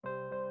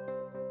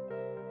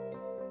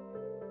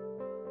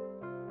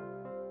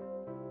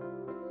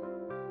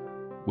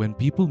When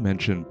people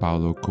mention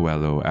Paulo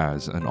Coelho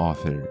as an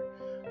author,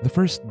 the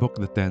first book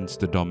that tends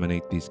to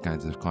dominate these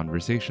kinds of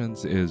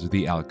conversations is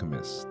The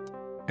Alchemist.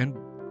 And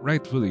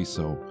rightfully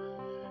so.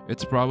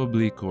 It's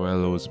probably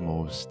Coelho's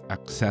most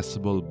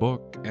accessible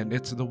book, and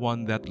it's the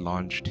one that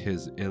launched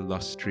his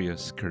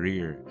illustrious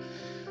career.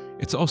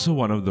 It's also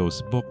one of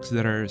those books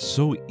that are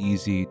so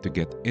easy to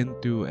get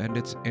into, and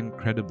it's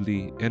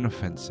incredibly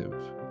inoffensive.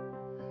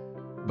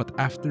 But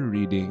after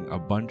reading a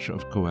bunch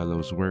of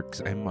Coelho's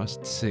works, I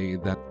must say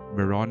that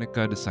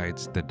Veronica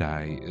Decides to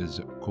Die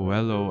is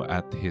Coelho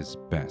at his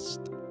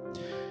best.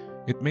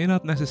 It may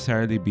not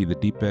necessarily be the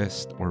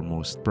deepest or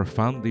most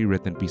profoundly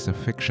written piece of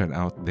fiction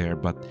out there,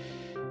 but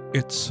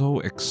it's so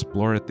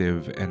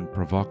explorative and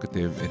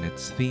provocative in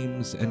its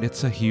themes, and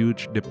it's a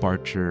huge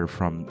departure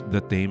from the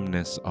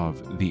tameness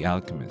of The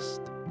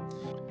Alchemist.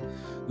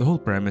 The whole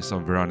premise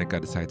of Veronica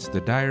Decides to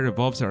Die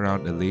revolves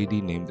around a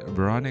lady named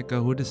Veronica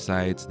who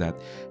decides that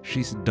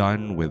she's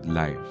done with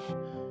life.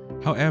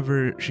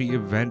 However, she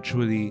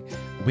eventually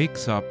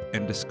wakes up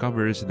and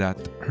discovers that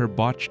her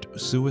botched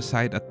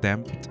suicide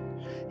attempt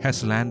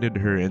has landed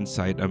her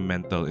inside a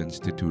mental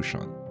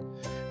institution.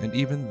 And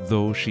even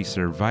though she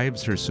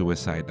survives her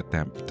suicide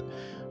attempt,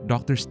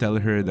 doctors tell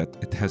her that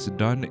it has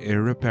done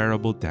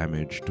irreparable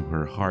damage to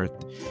her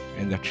heart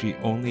and that she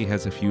only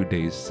has a few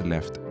days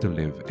left to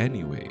live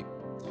anyway.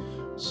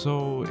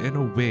 So, in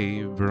a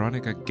way,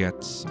 Veronica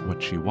gets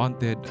what she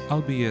wanted,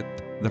 albeit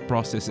the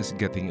process is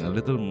getting a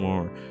little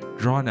more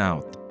drawn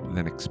out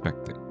than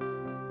expected.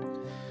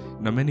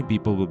 Now, many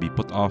people will be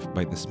put off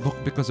by this book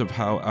because of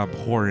how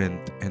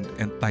abhorrent and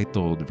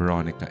entitled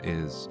Veronica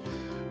is.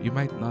 You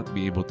might not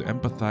be able to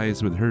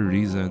empathize with her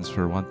reasons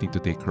for wanting to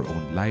take her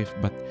own life,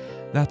 but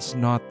that's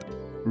not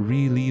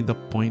really the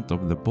point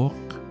of the book.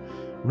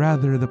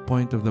 Rather, the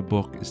point of the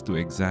book is to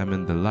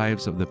examine the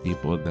lives of the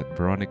people that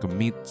Veronica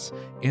meets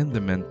in the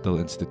mental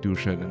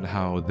institution and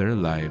how their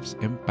lives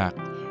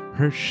impact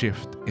her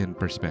shift in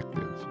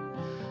perspective.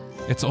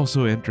 It's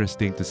also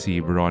interesting to see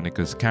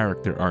Veronica's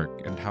character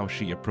arc and how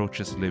she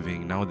approaches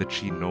living now that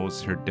she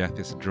knows her death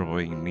is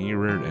drawing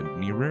nearer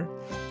and nearer.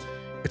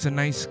 It's a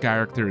nice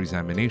character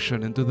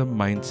examination into the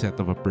mindset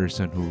of a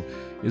person who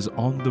is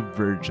on the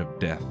verge of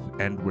death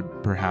and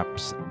would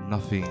perhaps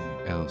nothing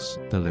else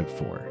to live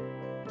for.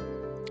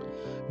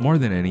 More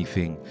than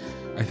anything,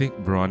 I think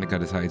Veronica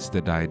Decides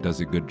to Die does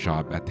a good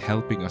job at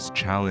helping us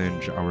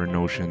challenge our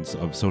notions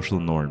of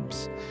social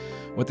norms.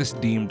 What is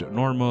deemed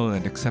normal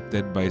and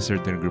accepted by a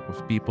certain group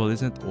of people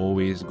isn't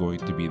always going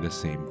to be the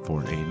same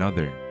for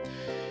another.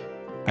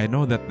 I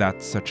know that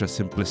that's such a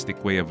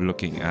simplistic way of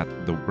looking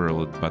at the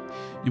world, but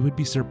you would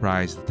be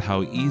surprised at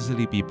how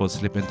easily people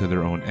slip into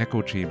their own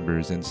echo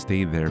chambers and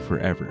stay there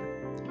forever.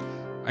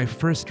 I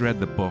first read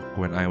the book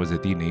when I was a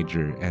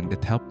teenager, and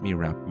it helped me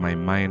wrap my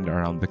mind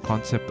around the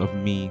concept of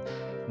me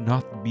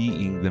not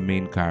being the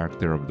main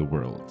character of the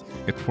world.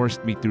 It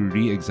forced me to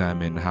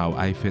re-examine how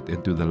I fit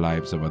into the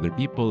lives of other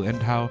people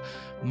and how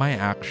my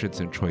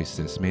actions and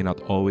choices may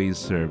not always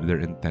serve their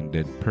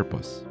intended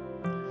purpose.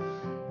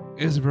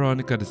 Is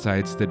Veronica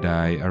Decides to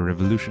Die a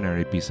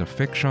revolutionary piece of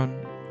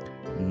fiction?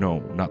 No,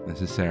 not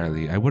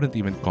necessarily. I wouldn't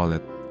even call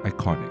it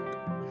iconic.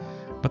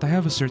 But I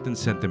have a certain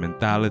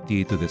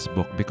sentimentality to this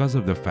book because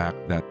of the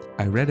fact that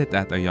I read it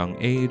at a young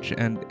age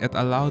and it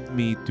allowed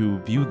me to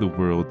view the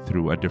world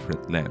through a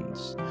different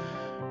lens.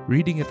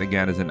 Reading it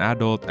again as an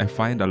adult, I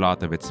find a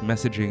lot of its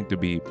messaging to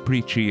be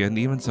preachy and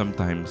even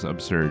sometimes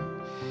absurd.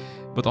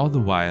 But all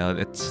the while,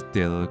 it's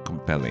still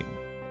compelling.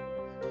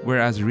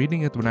 Whereas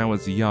reading it when I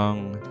was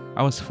young,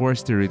 I was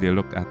forced to really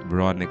look at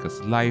Veronica's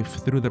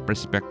life through the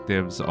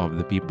perspectives of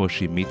the people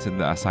she meets in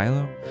the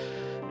asylum.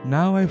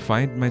 Now I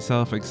find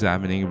myself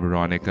examining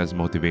Veronica's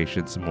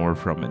motivations more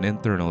from an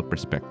internal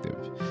perspective,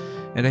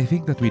 and I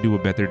think that we do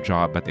a better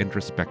job at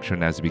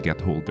introspection as we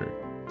get older.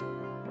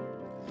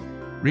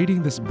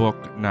 Reading this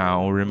book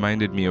now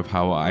reminded me of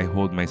how I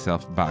hold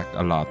myself back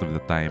a lot of the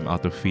time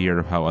out of fear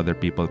of how other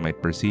people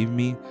might perceive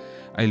me.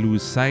 I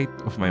lose sight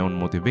of my own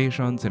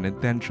motivations and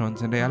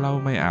intentions, and I allow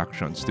my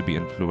actions to be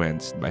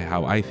influenced by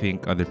how I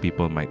think other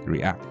people might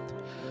react.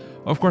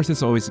 Of course,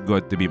 it's always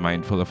good to be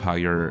mindful of how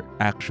your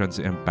actions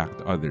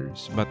impact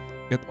others, but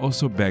it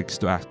also begs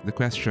to ask the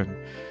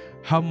question,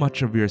 how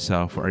much of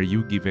yourself are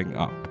you giving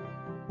up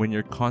when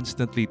you're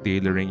constantly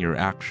tailoring your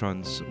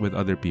actions with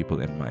other people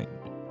in mind?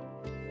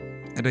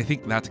 And I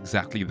think that's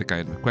exactly the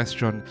kind of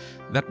question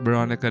that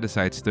Veronica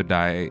Decides to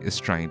Die is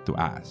trying to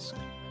ask.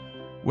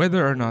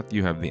 Whether or not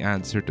you have the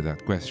answer to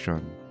that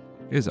question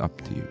is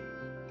up to you.